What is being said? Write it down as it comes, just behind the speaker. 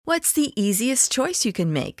What's the easiest choice you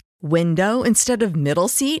can make? Window instead of middle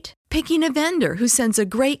seat? Picking a vendor who sends a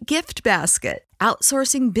great gift basket?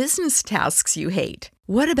 Outsourcing business tasks you hate?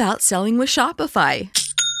 What about selling with Shopify?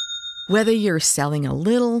 Whether you're selling a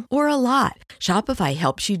little or a lot, Shopify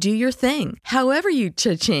helps you do your thing, however you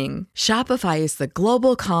cha-ching. Shopify is the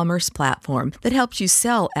global commerce platform that helps you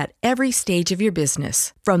sell at every stage of your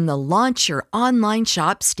business. From the launch your online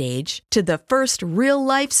shop stage to the first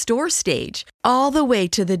real-life store stage, all the way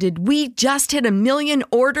to the did we just hit a million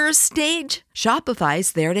orders stage.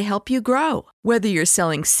 Shopify's there to help you grow. Whether you're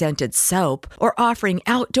selling scented soap or offering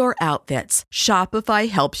outdoor outfits, Shopify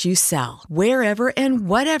helps you sell. Wherever and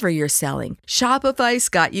whatever you're selling, Shopify's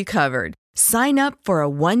got you covered. Sign up for a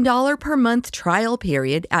 $1 per month trial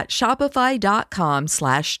period at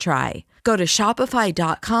shopify.com/try. Go to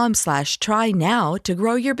shopify.com/try now to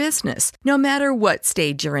grow your business, no matter what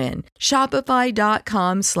stage you're in.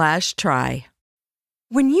 Shopify.com/try.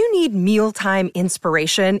 When you need mealtime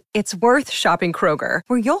inspiration, it's worth shopping Kroger,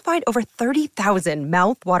 where you'll find over 30,000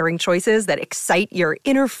 mouth-watering choices that excite your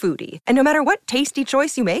inner foodie. And no matter what tasty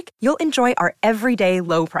choice you make, you'll enjoy our everyday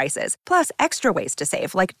low prices, plus extra ways to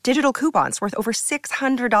save, like digital coupons worth over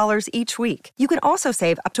 $600 each week. You can also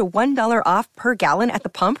save up to $1 off per gallon at the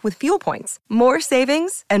pump with fuel points. More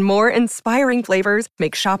savings and more inspiring flavors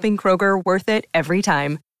make shopping Kroger worth it every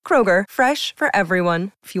time. Kroger, fresh for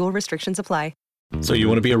everyone. Fuel restrictions apply. So you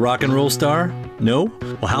want to be a rock and roll star? No?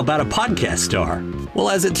 Well, how about a podcast star? Well,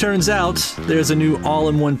 as it turns out, there's a new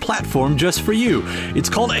all-in-one platform just for you. It's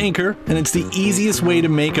called Anchor, and it's the easiest way to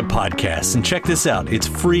make a podcast. And check this out, it's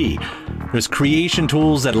free. There's creation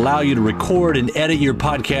tools that allow you to record and edit your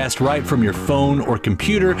podcast right from your phone or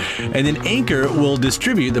computer, and then Anchor will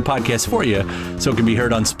distribute the podcast for you so it can be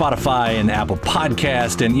heard on Spotify and Apple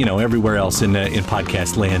Podcast and, everywhere else in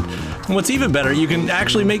podcast land. And what's even better, you can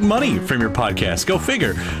actually make money from your podcast. Go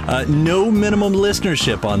figure. No minimum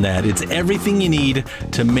listenership on that. It's everything you need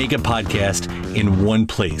to make a podcast in one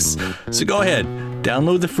place. So go ahead.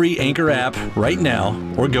 Download the free Anchor app right now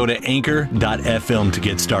or go to anchor.fm to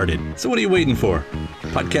get started. So what are you waiting for?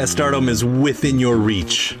 Podcast stardom is within your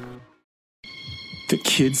reach. The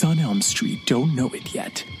kids on Elm Street don't know it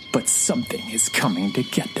yet, but something is coming to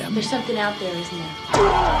get them. There's something out there, isn't there?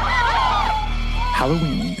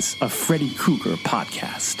 Halloweenies, a Freddy Krueger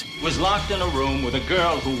podcast. Was locked in a room with a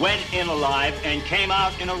girl who went in alive and came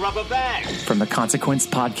out in a rubber bag. From the Consequence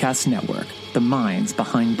Podcast Network, the minds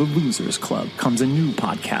behind The Losers Club, comes a new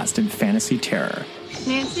podcast in fantasy terror.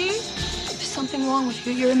 Nancy, there's something wrong with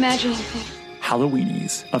you. You're imagining things.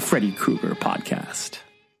 Halloweenies, a Freddy Krueger podcast.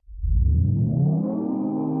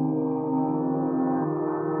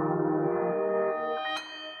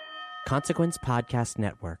 Consequence Podcast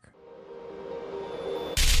Network.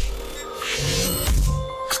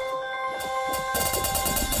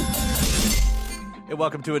 Hey,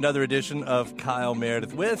 welcome to another edition of Kyle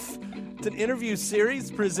Meredith With. It's an interview series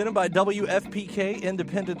presented by WFPK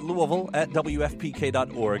Independent Louisville at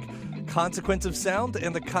WFPK.org, Consequence of Sound,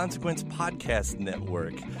 and the Consequence Podcast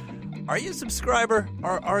Network. Are you a subscriber?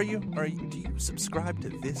 Do you subscribe to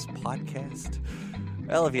this podcast?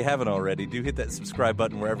 Well, if you haven't already, do hit that subscribe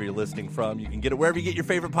button wherever you're listening from. You can get it wherever you get your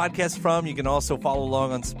favorite podcasts from. You can also follow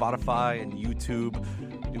along on Spotify and YouTube.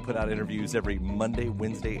 We do put out interviews every Monday,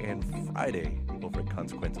 Wednesday, and Friday over at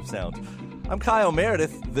Consequence of Sound. I'm Kyle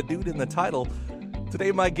Meredith, the dude in the title.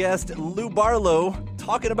 Today, my guest, Lou Barlow,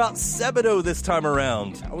 talking about Sebadoh this time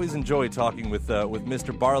around. I always enjoy talking with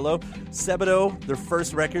Mr. Barlow. Sebadoh, their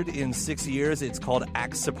first record in 6 years. It's called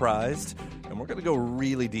Act Surprised, and we're going to go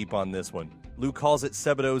really deep on this one. Lou calls it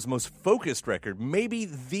Sebadoh's most focused record, maybe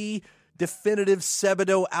the definitive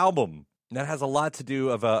Sebadoh album. And that has a lot to do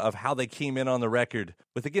of how they came in on the record,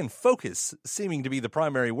 with, again, focus seeming to be the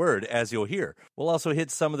primary word, as you'll hear. We'll also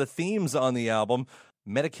hit some of the themes on the album: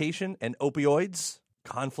 medication and opioids,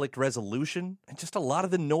 conflict resolution, and just a lot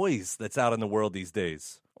of the noise that's out in the world these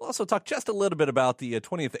days. We'll also talk just a little bit about the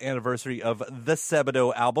 20th anniversary of the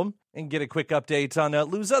Sebadoh album and get a quick update on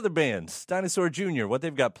Lou's other bands, Dinosaur Jr., what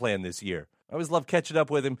they've got planned this year. I always love catching up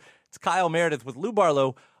with him. It's Kyle Meredith with Lou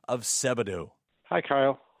Barlow of Sebadoh. Hi,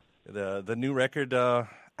 Kyle. The new record,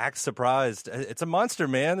 Act Surprised. It's a monster,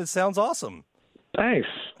 man. It sounds awesome. Thanks.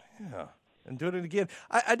 Yeah. And doing it again.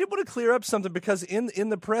 I did want to clear up something, because in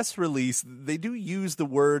the press release, they do use the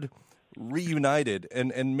word reunited,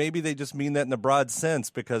 and maybe they just mean that in a broad sense,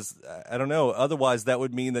 because, I don't know, otherwise that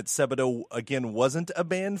would mean that Sebadoh, again, wasn't a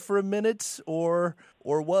band for a minute, or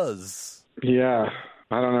was. Yeah,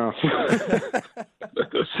 I don't know.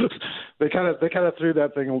 They kind of threw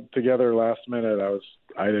that thing together last minute.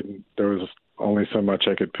 There was only so much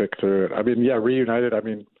I could pick through it. I mean, yeah, reunited. I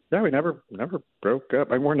mean, yeah, we never broke up.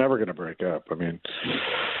 I mean, we're never going to break up. I mean,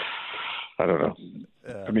 I don't know.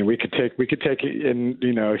 I mean, we could take in,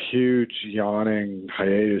 huge yawning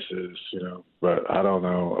hiatuses, but I don't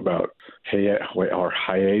know about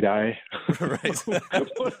hiati.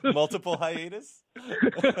 Right. Multiple hiatus?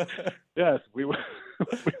 Yes, we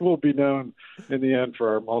will be known in the end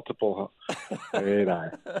for our multiple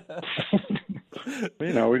hiati.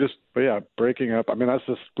 Breaking up. I mean,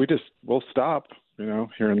 we'll stop,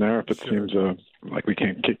 here and there if it seems like we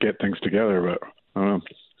can't get things together, but I don't know.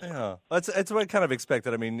 Yeah, that's what I kind of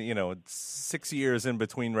expected. I mean, 6 years in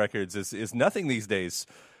between records is nothing these days,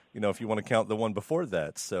 if you want to count the one before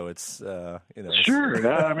that. So it's, Sure.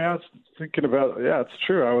 Yeah, I mean, I was thinking about, it's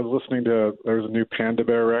true. I was listening to, there was a new Panda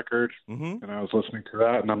Bear record, and I was listening to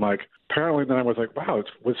that, and I'm like, apparently then I was like, wow, it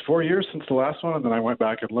was 4 years since the last one, and then I went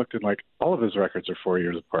back and looked, and like, all of his records are 4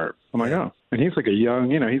 years apart. I'm like, oh. And he's like a young,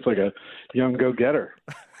 he's like a young go-getter.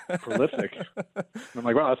 Prolific. And I'm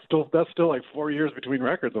like, wow, that's still like 4 years between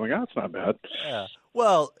records. I'm like, that's not bad. Yeah.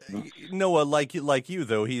 Well, Noah, like you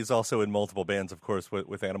though, he's also in multiple bands, of course,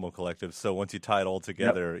 with Animal Collective. So once you tie it all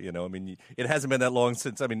together, I mean, it hasn't been that long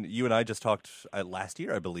since. I mean, you and I just talked last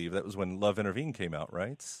year, I believe. That was when Love Intervened came out,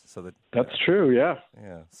 right? So that's true. Yeah.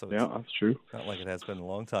 Yeah. So that's true. Not like it has been a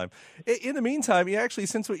long time. In the meantime, actually,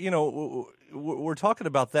 since we're talking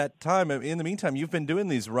about that time. In the meantime, you've been doing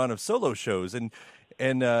these run of solo shows and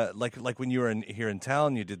like when you were here in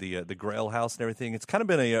town, you did the Grail House and everything. It's kind of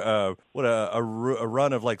been a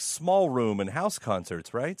run of like small room and house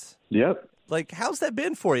concerts, right? Yep. Like, how's that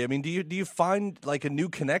been for you? I mean, do you find like a new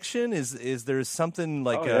connection? Is there something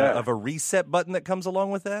like of a reset button that comes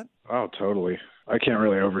along with that? Oh, totally. I can't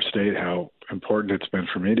really overstate how important it's been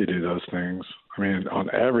for me to do those things. I mean, on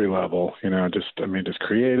every level, just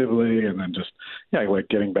creatively, and then just, like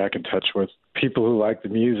getting back in touch with people who like the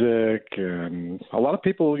music, and a lot of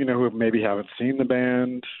people, who maybe haven't seen the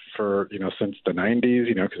band for, since the 90s,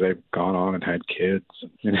 because they've gone on and had kids,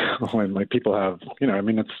 and like people have,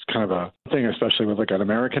 it's kind of a thing, especially with like an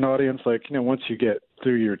American audience, like, once you get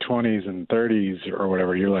through your 20s and 30s or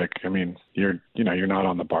whatever, you're like, you're not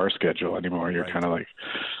on the bar schedule anymore. You're kind of like,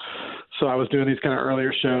 so I was doing these kind of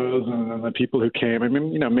earlier shows, and then the people who came,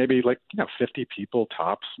 maybe like, 50 people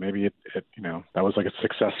tops. Maybe it that was like a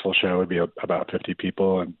successful show. It would be about 50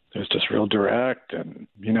 people, and it was just real direct, and,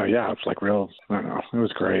 it's like real, I don't know, it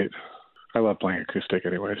was great. I love playing acoustic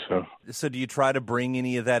anyway, so. So do you try to bring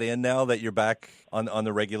any of that in now that you're back on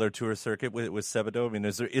the regular tour circuit with Sebadoh? I mean,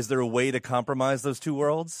 is there a way to compromise those two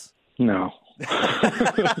worlds? No.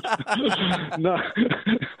 No.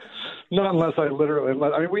 Not unless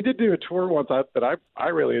we did do a tour once that I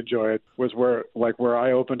really enjoyed, was where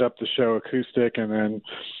I opened up the show acoustic, and then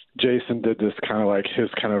Jason did this kind of like his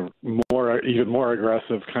kind of even more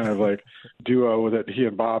aggressive kind of like duo that he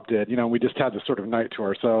and Bob did. We just had this sort of night to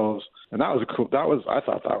ourselves, and that was I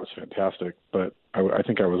thought that was fantastic, but I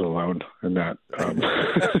think I was alone in that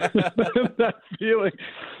that feeling.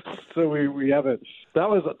 So we haven't. That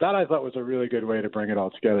I thought was a really good way to bring it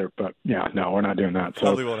all together. But no, we're not doing that. So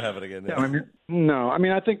probably won't have it again. No.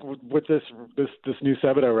 I think with this new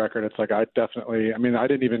Sebadoh record, it's like I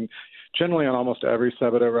didn't even. Generally, on almost every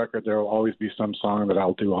Sebadoh record, there will always be some song that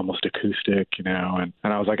I'll do almost acoustic, and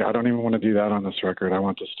I was like, I don't even want to do that on this record. I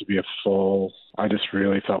want this to be a full. I just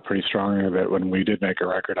really felt pretty strongly of it when we did make a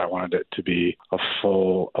record. I wanted it to be a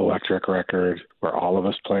full electric record where all of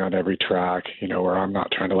us play on every track. Where I'm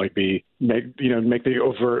not trying to like make the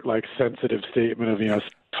overt like sensitive statement of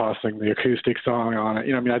tossing the acoustic song on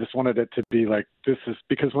it. I just wanted it to be like, this is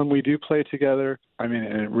because when we do play together, and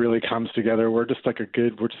it really comes together, we're just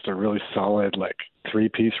a really solid like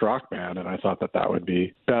 3-piece rock band. And I thought that would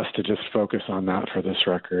be best to just focus on that for this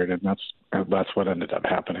record. And that's what ended up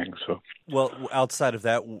happening. So, well, outside of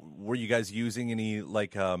that, were you guys using any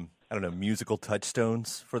like, musical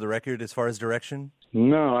touchstones for the record as far as direction?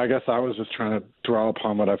 No, I guess I was just trying to draw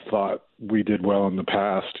upon what I've thought we did well in the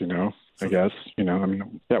past, I guess,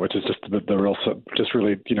 which is just the real, just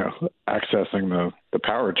really, accessing the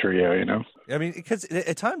power trio, I mean, because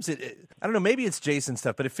at times I don't know, maybe it's Jason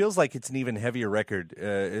stuff, but it feels like it's an even heavier record,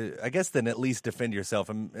 I guess, than at least Defend Yourself.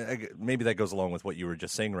 And maybe that goes along with what you were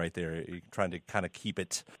just saying right there. You're trying to kind of keep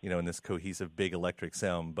it, in this cohesive, big electric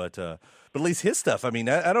sound. But at least his stuff, I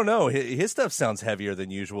don't know. His stuff sounds heavier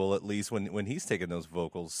than usual, at least when he's taking those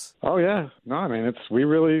vocals. Oh, yeah. No,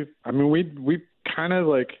 we kind of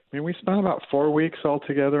like, we spent about 4 weeks all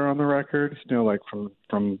together on the record, like from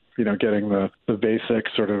getting the basic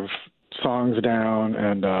sort of songs down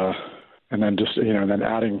and then just, then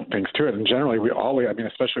adding things to it. And generally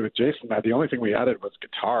especially with Jason, the only thing we added was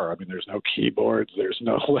guitar. There's no keyboards. There's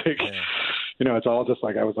no it's all just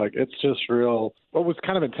like, I was like, it's just real. What was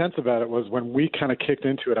kind of intense about it was when we kind of kicked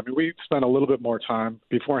into it. I mean, we spent a little bit more time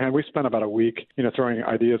beforehand. We spent about a week, throwing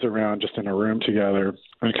ideas around just in a room together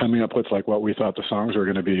and coming up with like what we thought the songs were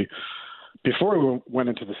going to be before we went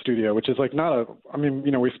into the studio, which is like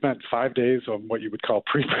we spent 5 days on what you would call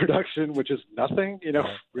pre-production, which is nothing,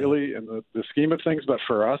 really in the scheme of things. But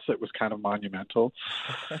for us, it was kind of monumental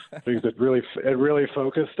because it really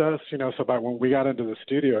focused us, so by when we got into the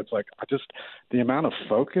studio, it's like the amount of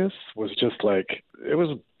focus was just like, it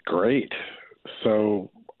was great. So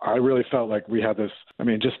I really felt like we had this,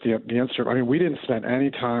 just the instrument. We didn't spend any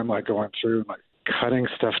time like going through like cutting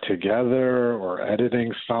stuff together or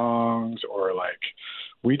editing songs, or like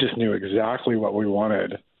we just knew exactly what we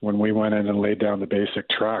wanted when we went in and laid down the basic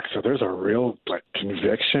track. So there's a real like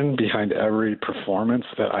conviction behind every performance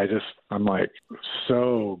that I'm like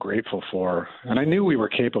so grateful for. And I knew we were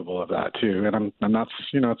capable of that too. And that's,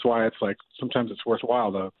 it's why it's like, sometimes it's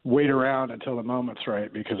worthwhile to wait around until the moment's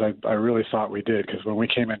right, because I really thought we did. Because when we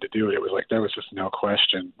came in to do it, it was like, there was just no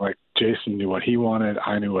question. Like Jason knew what he wanted.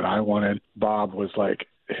 I knew what I wanted. Bob was like,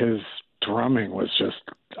 his drumming was just,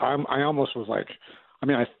 I almost was like,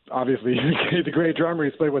 obviously he's a great drummer.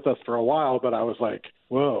 He's played with us for a while, but I was like,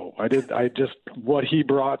 whoa, what he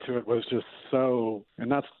brought to it was just so,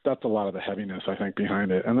 and that's a lot of the heaviness, I think,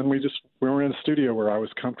 behind it. And then we were in a studio where I was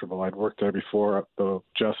comfortable. I'd worked there before.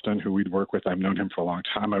 Justin, who we'd worked with, I've known him for a long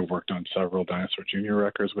time. I've worked on several Dinosaur Jr.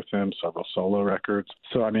 records with him, several solo records.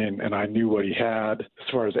 So, and I knew what he had as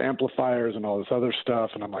far as amplifiers and all this other stuff.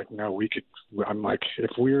 And I'm like, no, if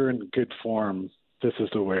we're in good form, this is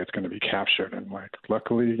the way it's going to be captured. And like,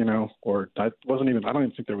 luckily, or that wasn't even, I don't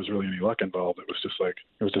even think there was really any luck involved. It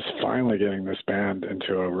was just finally getting this band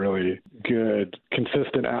into a really good,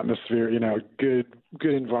 consistent atmosphere,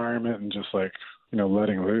 good environment, and just like,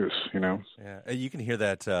 letting loose, Yeah, you can hear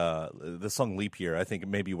that, the song Leap Year, I think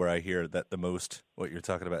maybe where I hear that the most, what you're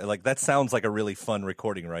talking about. Like, that sounds like a really fun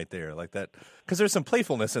recording right there, like that, because there's some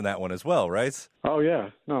playfulness in that one as well, right? Oh,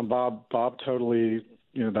 yeah. No, Bob totally,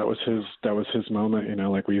 that was his moment,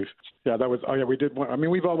 we did one.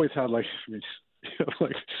 We've always had like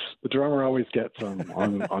the drummer always gets them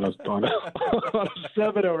on a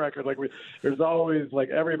Sebadoh record. Like there's always like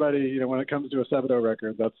everybody, when it comes to a Sebadoh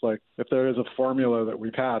record, that's like, if there is a formula that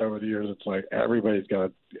we've had over the years, it's like everybody's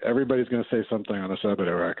going to say something on a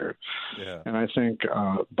Sebadoh record. Yeah. And I think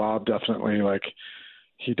Bob definitely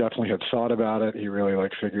he definitely had thought about it. He really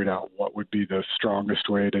figured out what would be the strongest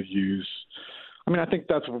way to use. I think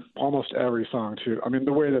that's almost every song too.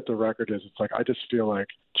 The way that the record is, it's like, I just feel like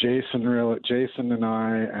Jason and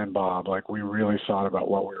I and Bob, we really thought about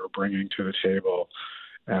what we were bringing to the table,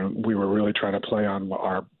 and we were really trying to play on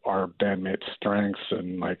our bandmates' strengths,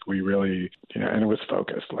 and we really, and it was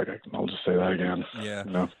focused. I'll just say that again.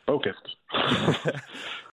 Yeah. Focused.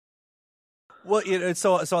 Well,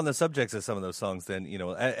 so on the subjects of some of those songs, then,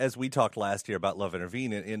 as we talked last year about Love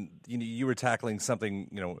Intervene, and you were tackling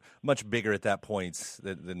something, much bigger at that point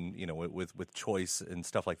than with Choice and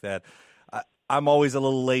stuff like that. I'm always a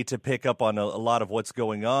little late to pick up on a lot of what's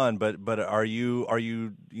going on, but are you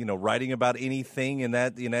writing about anything in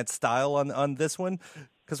that style on this one?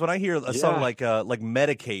 Because when I hear a song like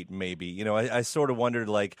Medicate, maybe, I sort of wondered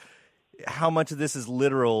how much of this is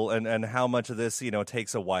literal and how much of this,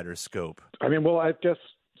 takes a wider scope? I guess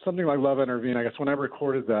something like Love Intervene, I guess when I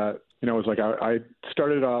recorded that, it was like I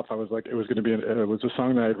started off, I was like, it was a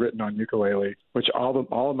song that I had written on ukulele, which all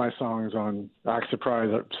of my songs on Act Surprise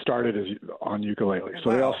started on ukulele. So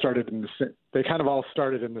They all started they kind of all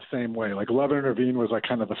started in the same way. Like Love Intervene was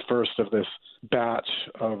kind of the first of this batch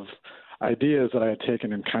of ideas that I had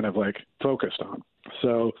taken and kind of focused on.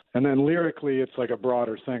 So, and then lyrically, it's a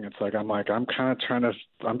broader thing. It's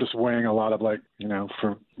I'm just weighing a lot of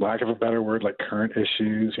for lack of a better word, current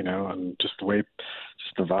issues, and just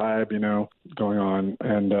the vibe, going on,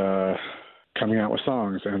 and coming out with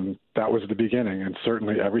songs. And that was the beginning. And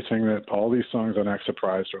certainly all these songs on Act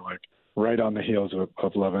Surprised are right on the heels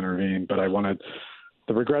of Love Intervene. But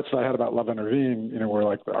the regrets that I had about Love Intervene, were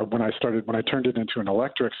when I turned it into an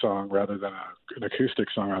electric song rather than an acoustic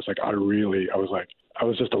song, I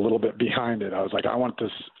was just a little bit behind it. I was like, I want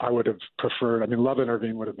this. I would have preferred, Love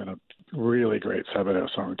Intervene would have been a really great Sebadoh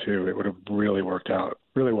song too. It would have really worked out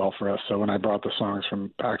really well for us. So when I brought the songs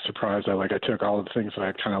from Act Surprise, I took all the things that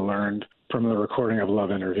I kind of learned from the recording of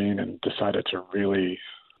Love Intervene and decided to really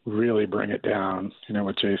bring it down,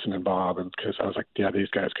 with Jason and Bob, and because I was like, yeah, these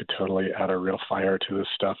guys could totally add a real fire to this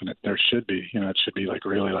stuff, and there should be, it should be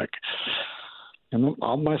really and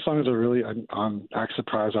all my songs are really on Act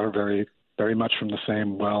Surprise are very, very much from the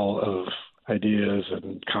same well of ideas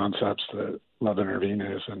and concepts Love Intervene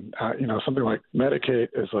is. And, something like Medicate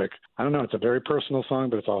is like, I don't know, it's a very personal song,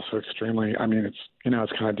 but it's also extremely, it's,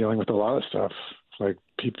 it's kind of dealing with a lot of stuff, like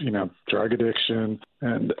people, drug addiction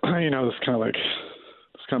and, this kind of like,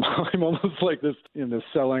 I'm almost like this in the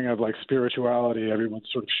selling of like spirituality. Everyone's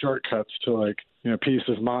sort of shortcuts to like, peace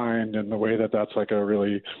of mind, and the way that's like a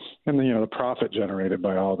really, and the profit generated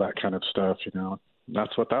by all that kind of stuff,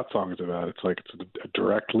 that's what that song is about. It's like it's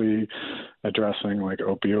directly addressing like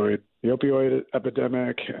the opioid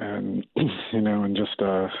epidemic, and and just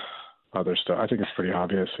other stuff. I think it's pretty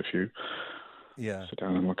obvious if you sit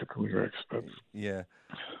down and look at the lyrics. But yeah,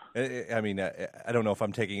 I mean, I don't know if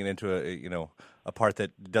I'm taking it into a part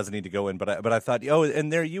that doesn't need to go in, but I thought,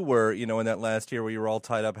 and there you were, in that last year where you were all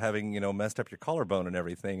tied up, having messed up your collarbone and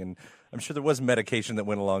everything, and I'm sure there was medication that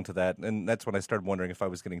went along to that, and that's when I started wondering if I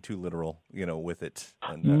was getting too literal, with it.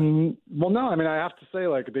 And, well, no, I mean, I have to say,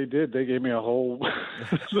 like they gave me a whole,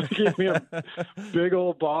 they gave me a big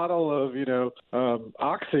old bottle of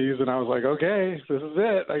oxys, and I was like, okay, this is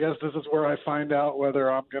it. I guess this is where I find out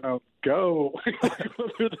whether I'm gonna go,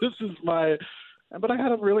 whether this is my. But it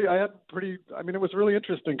was really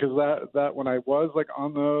interesting because that when I was like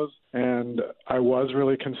on those and I was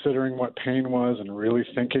really considering what pain was and really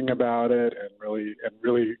thinking about it and really,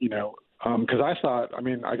 because I thought,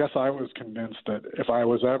 I guess I was convinced that if I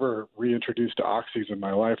was ever reintroduced to oxys in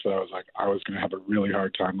my life, that I was going to have a really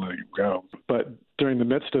hard time letting it go. But during the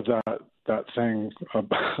midst of that thing,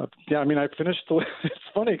 I finished it's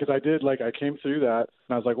funny because I came through that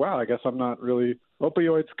and I was like, wow, I guess I'm not really,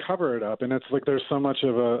 opioids cover it up. And it's like, there's so much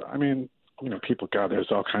of people,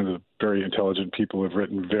 there's all kinds of very intelligent people who have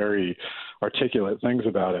written very articulate things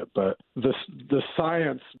about it. But the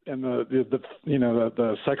science and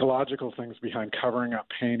the psychological things behind covering up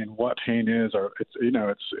pain and what pain is,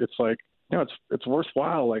 it's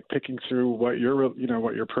worthwhile, like picking through what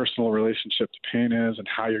your personal relationship to pain is and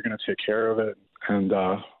how you're going to take care of it and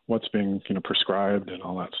what's being, prescribed and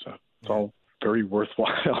all that stuff. It's all very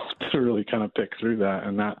worthwhile to really kind of pick through that.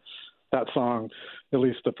 And that song, at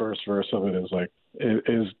least the first verse of it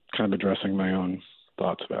is kind of addressing my own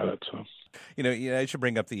thoughts about it. So. I should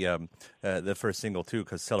bring up the first single too,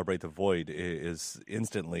 because "Celebrate the Void" is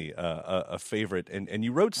instantly a favorite, and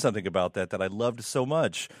you wrote something about that I loved so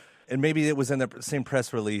much. And maybe it was in the same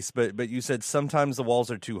press release, but you said sometimes the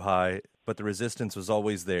walls are too high, but the resistance was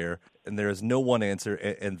always there, and there is no one answer,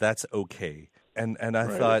 and that's okay. And I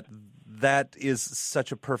thought that is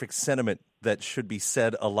such a perfect sentiment that should be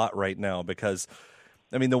said a lot right now, because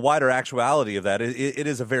the wider actuality of that, it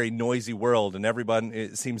is a very noisy world, and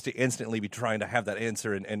everyone seems to instantly be trying to have that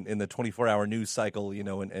answer and in the 24-hour news cycle,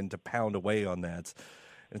 and to pound away on that.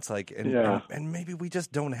 It's like, and maybe we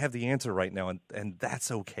just don't have the answer right now, and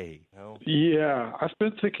that's okay. Yeah, I've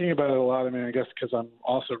been thinking about it a lot. I guess because I'm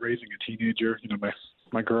also raising a teenager.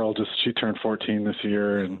 My girl she turned 14 this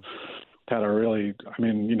year, and had a really,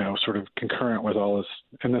 sort of concurrent with all this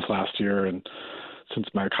in this last year, and since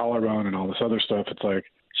my collarbone and all this other stuff, it's like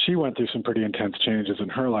she went through some pretty intense changes in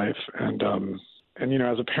her life, and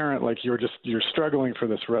as a parent, like you're struggling for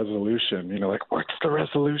this resolution, like what's the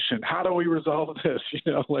resolution? How do we resolve this?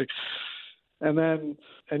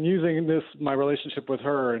 And using my relationship with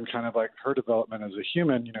her and kind of like her development as a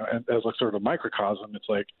human, and as like sort of a microcosm, it's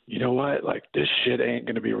like, what, like this shit ain't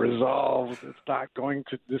going to be resolved.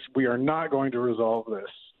 We are not going to resolve this.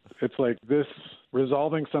 It's like this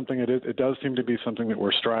resolving something. It does seem to be something that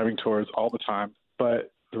we're striving towards all the time.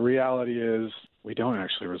 But the reality is we don't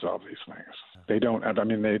actually resolve these things. They don't.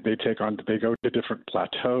 They go to different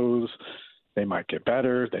plateaus. They might get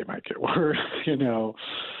better. They might get worse.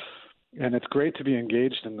 And it's great to be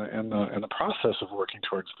engaged in the process of working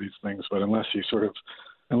towards these things. But unless you sort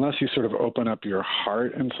of open up your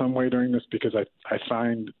heart in some way during this, because I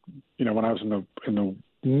find, when I was in the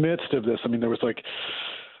midst of this, there was like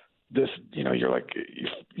this, you're like,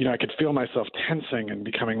 I could feel myself tensing and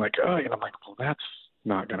becoming like, oh, I'm like, well, that's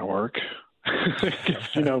not going to work.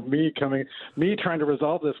 Me trying to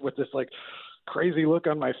resolve this with this like crazy look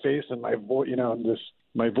on my face and my voice, and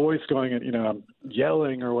my voice going and, I'm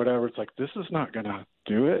yelling or whatever. It's like, this is not going to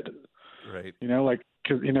do it. Right.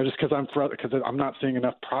 Just because I'm not seeing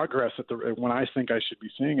enough progress when I think I should be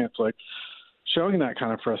seeing it. It's like showing that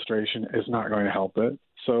kind of frustration is not going to help it.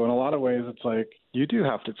 So in a lot of ways, it's like you do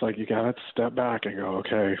have to. It's like you got to step back and go,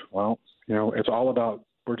 okay, well, it's all about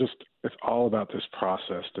this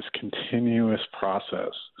process, this continuous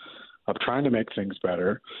process of trying to make things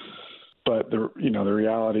better. But the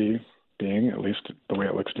reality being, at least the way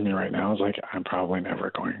it looks to me right now, is like I'm probably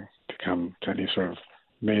never going to come to any sort of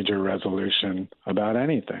major resolution about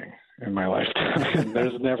anything in my lifetime.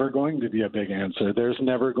 There's never going to be a big answer. There's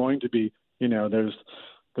never going to be you know,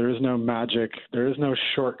 there is no magic, there is no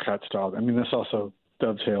shortcuts to all. I mean, this also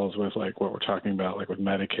dovetails with like what we're talking about, like with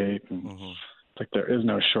Medik8, and like there is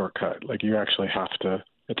no shortcut. Like you actually have to.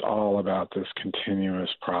 It's all about this continuous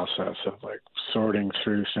process of like sorting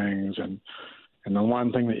through things, and the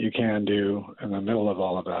one thing that you can do in the middle of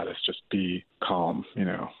all of that is just be calm, you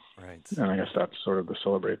know. Right. And I guess that's sort of the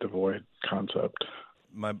Celebrate the Void concept.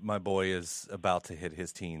 My boy is about to hit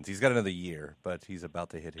his teens. He's got another year, but he's about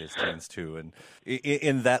to hit his teens too. And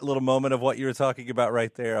in that little moment of what you were talking about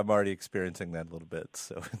right there, I'm already experiencing that a little bit.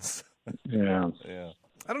 So it's yeah.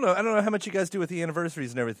 I don't know how much you guys do with the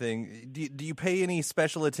anniversaries and everything. Do you pay any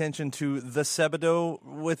special attention to the Sebadoh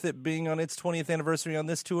with it being on its 20th anniversary on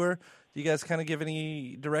this tour? Do you guys kind of give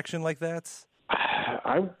any direction like that?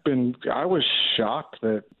 I was shocked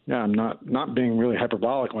that, I'm not being really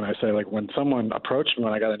hyperbolic when I say, like, when someone approached me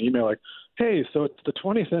when I got an email like, hey, so it's the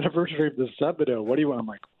 20th anniversary of the Sebadoh. What do you want? I'm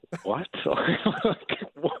like, what? Like,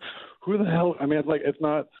 who the hell? I mean, like, it's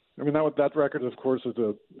not, I mean, that record, of course, is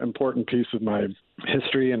an important piece of my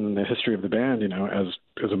history and the history of the band, you know,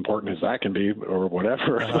 as important as that can be or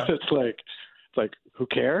whatever. But it's like, who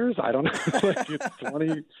cares? I don't know. Like, it's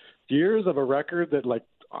 20 years of a record that, like,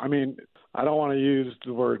 I mean, I don't want to use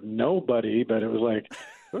the word nobody, but it was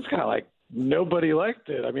kind of like nobody liked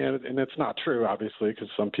it. I mean, and it's not true, obviously, because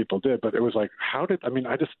some people did, but it was like, I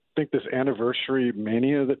just think this anniversary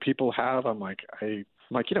mania that people have, I'm like,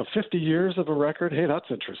 50 years of a record. Hey, that's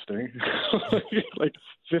interesting. Like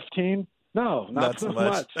 15? No, not so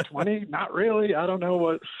much. 20? Not really. I don't know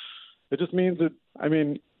what, it just means that, I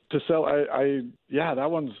mean, to sell,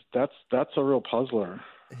 that's a real puzzler.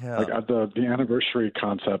 Yeah. Like the anniversary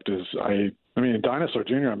concept is, I mean, Dinosaur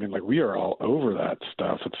Jr., I mean, like, we are all over that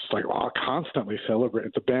stuff. It's like, I'll constantly celebrate.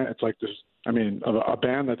 It's a band. It's like this, I mean, a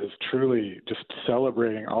band that is truly just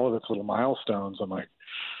celebrating all of its little milestones. I'm like,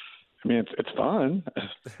 I mean, it's fun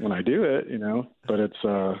when I do it, you know, but it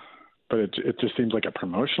just seems like a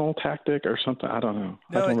promotional tactic or something. I don't know.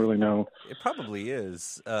 I don't really know. It probably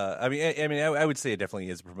is. I would say it definitely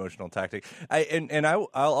is a promotional tactic. I'll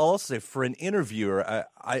also say, for an interviewer,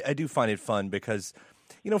 I do find it fun because,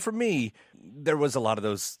 you know, for me, there was a lot of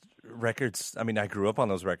those records. I mean, I grew up on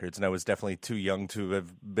those records, and I was definitely too young to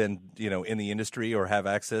have been, you know, in the industry or have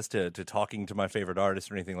access to talking to my favorite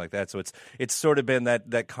artists or anything like that. So it's sort of been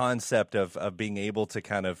that concept of being able to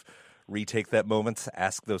kind of retake that moment,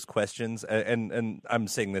 ask those questions, and I'm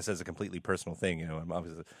saying this as a completely personal thing. You know, I'm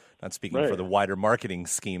obviously not speaking for the wider marketing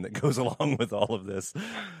scheme that goes along with all of this,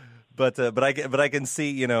 but I can see,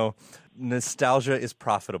 you know, nostalgia is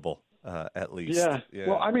profitable, at least. Yeah.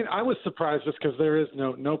 Well, I mean, I was surprised just because there is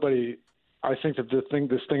nobody. I think that this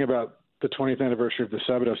thing about the 20th anniversary of the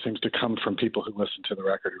Sebadoh seems to come from people who listen to the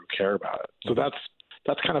record, who care about it. So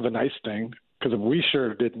that's kind of a nice thing. Because we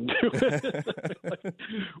sure didn't do it.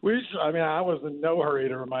 I was in no hurry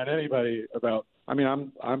to remind anybody about. I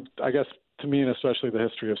mean, I guess to me, and especially the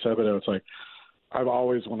history of Sebadoh, it's like I've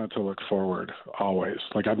always wanted to look forward. Always,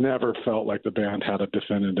 like I've never felt like the band had a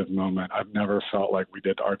definitive moment. I've never felt like we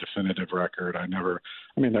did our definitive record. I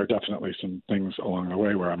mean, there are definitely some things along the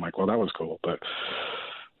way where I'm like, well, that was cool, but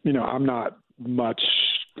you know, I'm not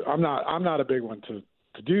a big one to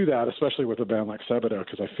do that, especially with a band like Sebadoh,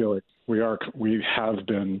 because I feel like we have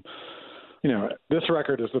been, you know, this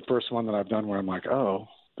record is the first one that I've done where I'm like, oh,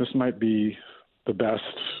 this might be the best.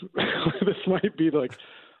 This might be like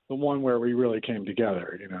the one where we really came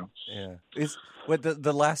together, you know. Yeah. Is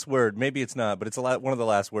the last word? Maybe it's not, but it's one of the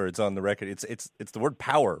last words on the record. It's the word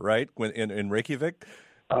power, right? When in Reykjavik.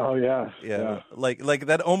 Oh yeah. Like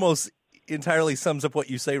that almost entirely sums up what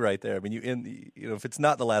you say right there. I mean, you know, if it's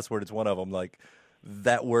not the last word, it's one of them. Like,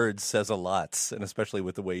 that word says a lot, and especially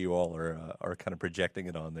with the way you all are kind of projecting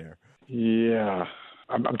it on there. Yeah.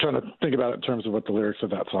 I'm trying to think about it in terms of what the lyrics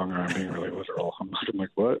of that song are. I'm being really literal. I'm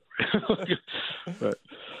like, what? But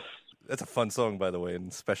that's a fun song, by the way,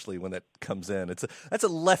 and especially when that comes in. That's a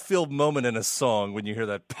left field moment in a song when you hear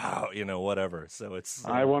that pow, you know, whatever. So it's.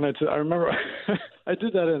 I remember I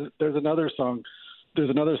did that. There's another song,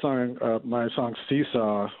 my song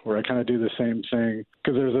Seesaw, where I kind of do the same thing,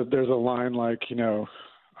 because there's a line like, you know,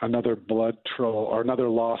 another blood troll or another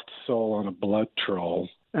lost soul on a blood troll,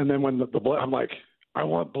 and then when the blood, I'm like, I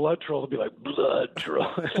want blood troll to be like blood troll.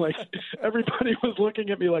 Like everybody was looking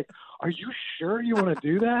at me like, are you sure you want to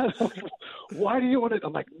do that? Like, why do you want to?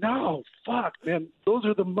 I'm like, no, fuck, man, those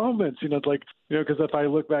are the moments, you know. It's like, you know, because if I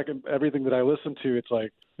look back at everything that I listen to, it's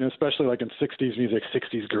like, you know, especially like in 60s music,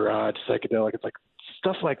 60s garage, psychedelic, it's like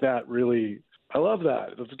stuff like that. Really, I love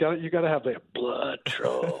that. You got to have that blood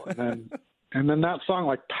troll, and then that song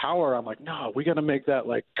like Power. I'm like, no, we got to make that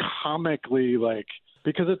like comically like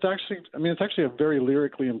because it's actually a very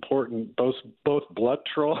lyrically important, both Blood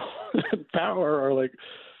Troll and Power are like,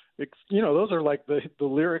 those are like the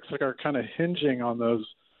lyrics that are kind of hinging on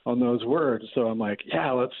those words. So I'm like,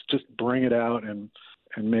 yeah, let's just bring it out and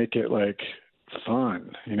make it like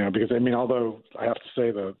fun, because although I have to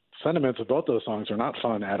say the sentiments of both those songs are not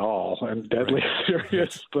fun at all and deadly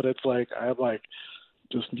serious, but it's like, I have like,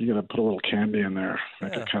 just you gotta put a little candy in there,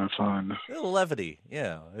 make it kind of fun. A little levity,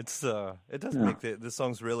 yeah. It's it does make the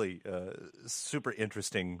songs really super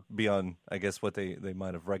interesting beyond, I guess, what they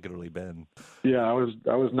might have regularly been. Yeah, I was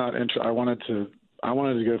not interested. I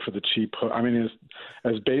wanted to go for the cheap hook. I mean,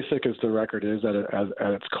 as basic as the record is at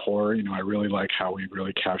its core, I really like how we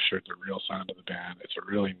really captured the real sound of the band. It's a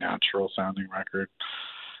really natural sounding record,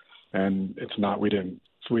 and it's not. We didn't,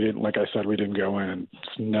 like I said, we didn't go in and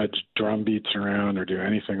nudge drum beats around or do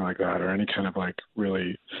anything like that, or any kind of like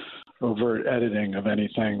really overt editing of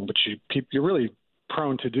anything. But you're really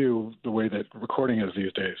prone to do the way that recording is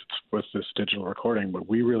these days with this digital recording. But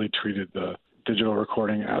we really treated the digital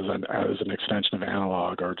recording as an extension of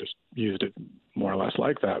analog, or just used it more or less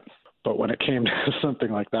like that. But when it came to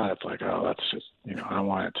something like that, it's like, oh, that's just, I don't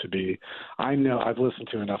want it to be. I know I've listened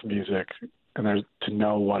to enough music and there's to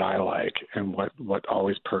know what I like and what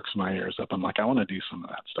always perks my ears up. I'm like, I want to do some of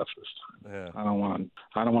that stuff this time. Yeah. I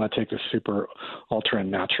don't want to take this super ultra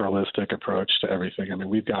naturalistic approach to everything. I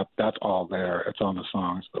mean, that's all there. It's on the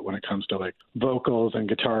songs. But when it comes to like vocals and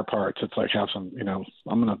guitar parts, it's like have some,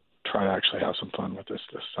 I'm going to try to actually have some fun with this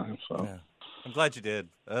time. So. Yeah. I'm glad you did.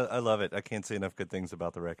 I love it. I can't say enough good things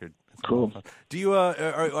about the record. It's cool. Do you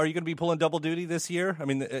are you going to be pulling double duty this year? I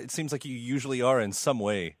mean, it seems like you usually are in some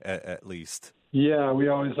way, at least. Yeah, we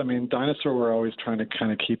always. I mean, Dinosaur, we're always trying to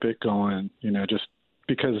kind of keep it going. Just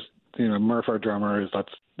because Murph, our drummer,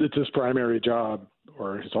 it's his primary job,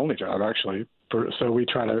 or his only job actually. So we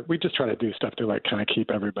just try to do stuff to like kind of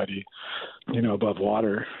keep everybody, above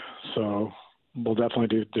water. So. We'll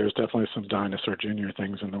definitely there's definitely some Dinosaur Jr.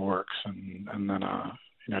 things in the works, and then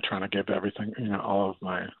trying to give everything, all of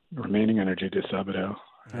my remaining energy to Sabado.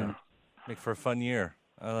 Yeah. Make for a fun year.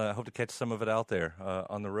 I hope to catch some of it out there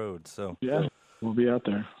on the road. So yeah, we'll be out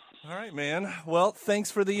there. All right, man. Well, thanks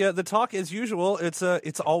for the talk as usual.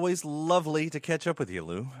 It's always lovely to catch up with you,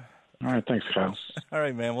 Lou. All right, thanks, Kyle. All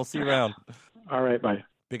right, man. We'll see you around. All right, bye.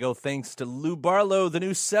 Big O thanks to Lou Barlow. The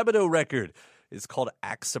new Sabado record is called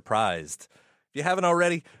Act Surprised. If you haven't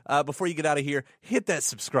already, before you get out of here, hit that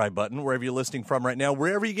subscribe button wherever you're listening from right now,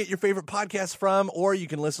 wherever you get your favorite podcasts from, or you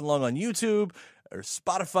can listen along on YouTube or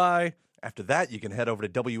Spotify. After that, you can head over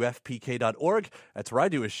to WFPK.org. That's where I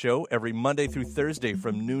do a show every Monday through Thursday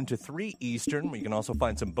from noon to 3 Eastern, where you can also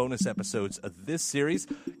find some bonus episodes of this series.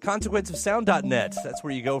 ConsequenceOfSound.net. That's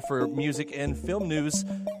where you go for music and film news.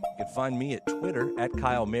 You can find me at Twitter at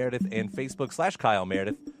Kyle Meredith and Facebook /Kyle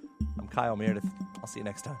Meredith. I'm Kyle Meredith. I'll see you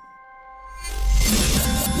next time.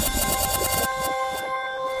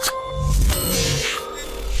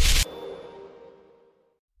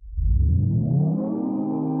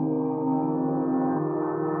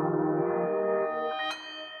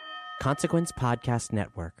 Consequence Podcast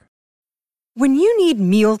Network. When you need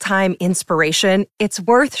mealtime inspiration, it's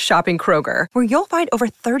worth shopping Kroger, where you'll find over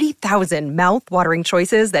 30,000 mouth-watering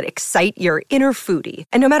choices that excite your inner foodie.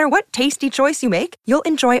 And no matter what tasty choice you make, you'll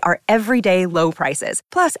enjoy our everyday low prices,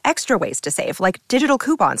 plus extra ways to save, like digital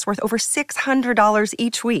coupons worth over $600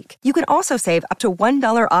 each week. You can also save up to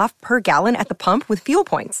 $1 off per gallon at the pump with fuel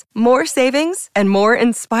points. More savings and more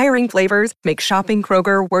inspiring flavors make shopping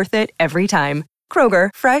Kroger worth it every time. Kroger,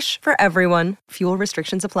 fresh for everyone. Fuel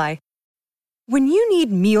restrictions apply. When you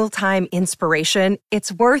need mealtime inspiration,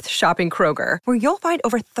 it's worth shopping Kroger, where you'll find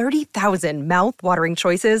over 30,000 mouth-watering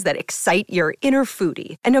choices that excite your inner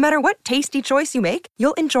foodie. And no matter what tasty choice you make,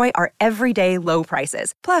 you'll enjoy our everyday low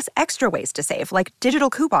prices, plus extra ways to save, like digital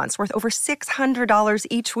coupons worth over $600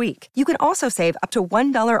 each week. You can also save up to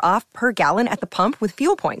 $1 off per gallon at the pump with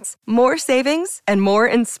fuel points. More savings and more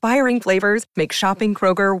inspiring flavors make shopping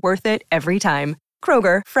Kroger worth it every time.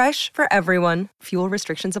 Kroger, fresh for everyone. Fuel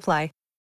restrictions apply.